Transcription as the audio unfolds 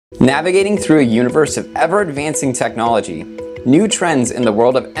Navigating through a universe of ever-advancing technology, new trends in the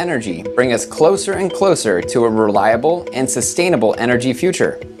world of energy bring us closer and closer to a reliable and sustainable energy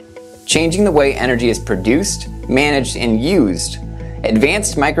future. Changing the way energy is produced, managed, and used,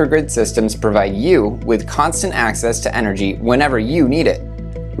 advanced microgrid systems provide you with constant access to energy whenever you need it,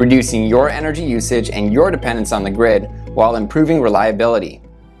 reducing your energy usage and your dependence on the grid while improving reliability.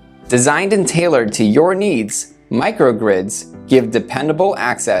 Designed and tailored to your needs, microgrids give dependable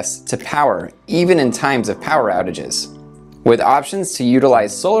access to power even in times of power outages. With options to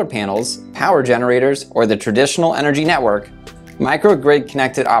utilize solar panels, power generators, or the traditional energy network, microgrid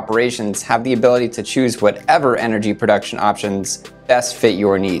connected operations have the ability to choose whatever energy production options best fit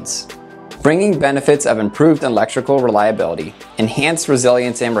your needs. Bringing benefits of improved electrical reliability, enhanced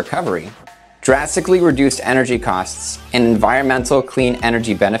resilience and recovery, drastically reduced energy costs, and environmental clean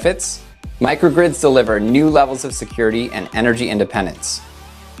energy benefits, microgrids deliver new levels of security and energy independence.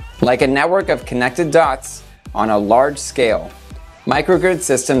 Like a network of connected dots on a large scale, microgrid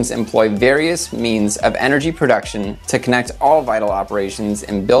systems employ various means of energy production to connect all vital operations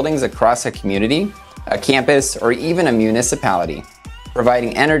in buildings across a community, a campus, or even a municipality,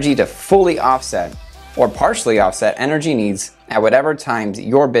 providing energy to fully offset or partially offset energy needs at whatever times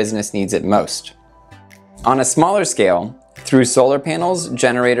your business needs it most. On a smaller scale, through solar panels,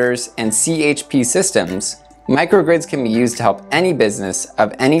 generators, and CHP systems, microgrids can be used to help any business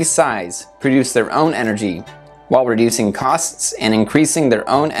of any size produce their own energy while reducing costs and increasing their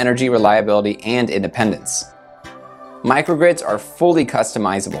own energy reliability and independence. Microgrids are fully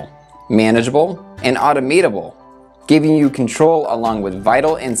customizable, manageable, and automatable, giving you control along with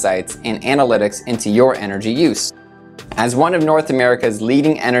vital insights and analytics into your energy use. As one of North America's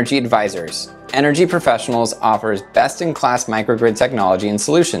leading energy advisors, Energy Professionals offers best-in-class microgrid technology and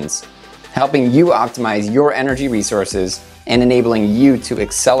solutions, helping you optimize your energy resources and enabling you to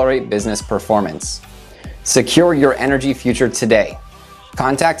accelerate business performance. Secure your energy future today.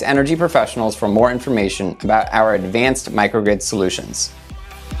 Contact Energy Professionals for more information about our advanced microgrid solutions.